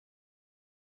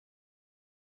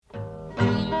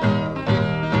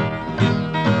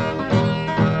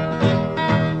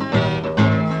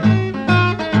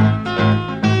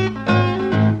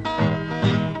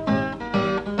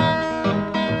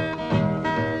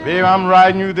Babe, I'm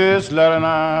writing you this letter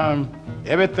now.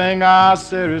 Everything I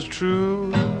said is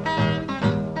true.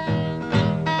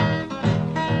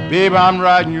 Babe, I'm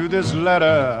writing you this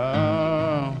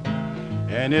letter,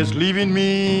 and it's leaving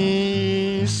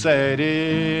me sad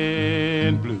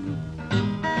and blue.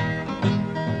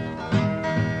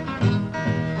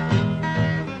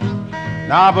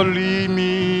 Now believe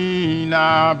me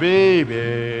now,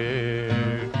 baby,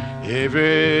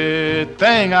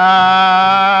 everything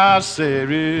I said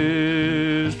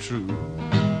is true.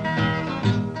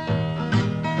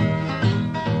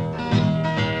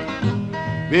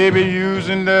 Baby, you's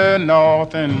in the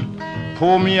north and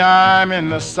poor me, I'm in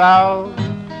the south.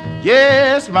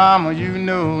 Yes, mama, you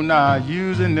know now,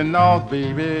 you's in the north,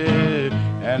 baby,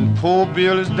 and poor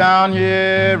Bill is down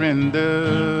here in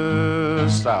the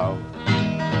south.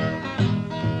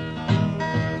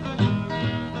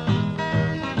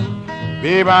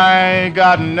 Babe, I ain't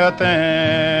got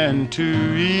nothing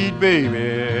to eat,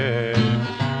 baby,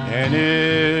 and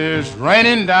it's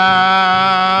raining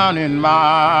down in my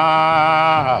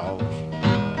house.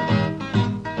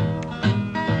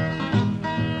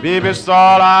 Baby, it's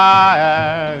all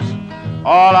I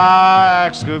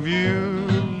ask of you.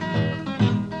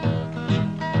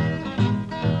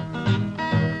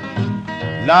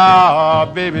 Now,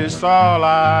 baby, it's all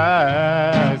I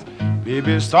ask.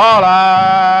 Baby, it's all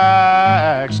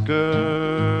I ask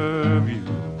of you.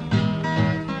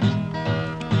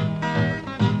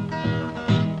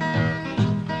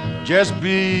 Just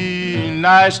be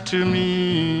nice to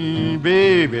me,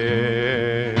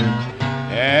 baby,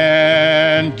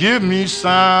 and give me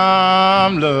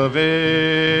some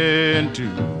loving too.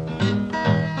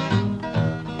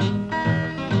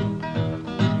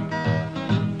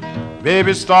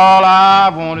 Baby, it's all I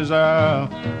want is a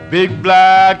big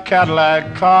black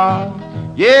Cadillac car.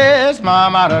 Yes,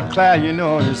 mama, I declare, you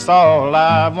know, it's all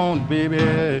I want, baby,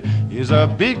 is a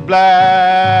big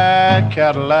black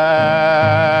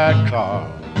Cadillac car.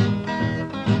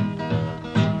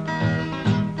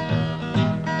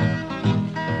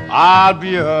 I'll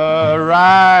be a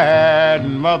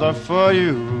riding mother for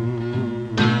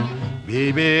you,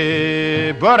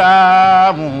 baby, but I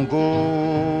won't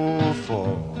go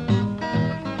far.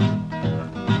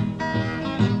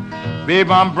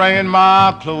 Babe, I'm bringing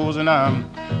my clothes and I'm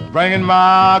bringing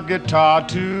my guitar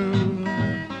too.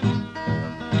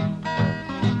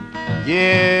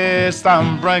 Yes,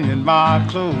 I'm bringing my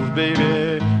clothes,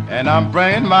 baby, and I'm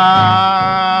bringing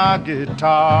my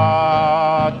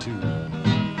guitar too.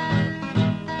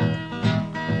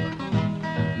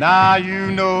 Now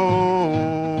you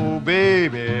know,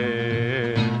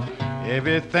 baby,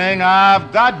 everything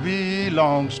I've got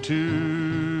belongs to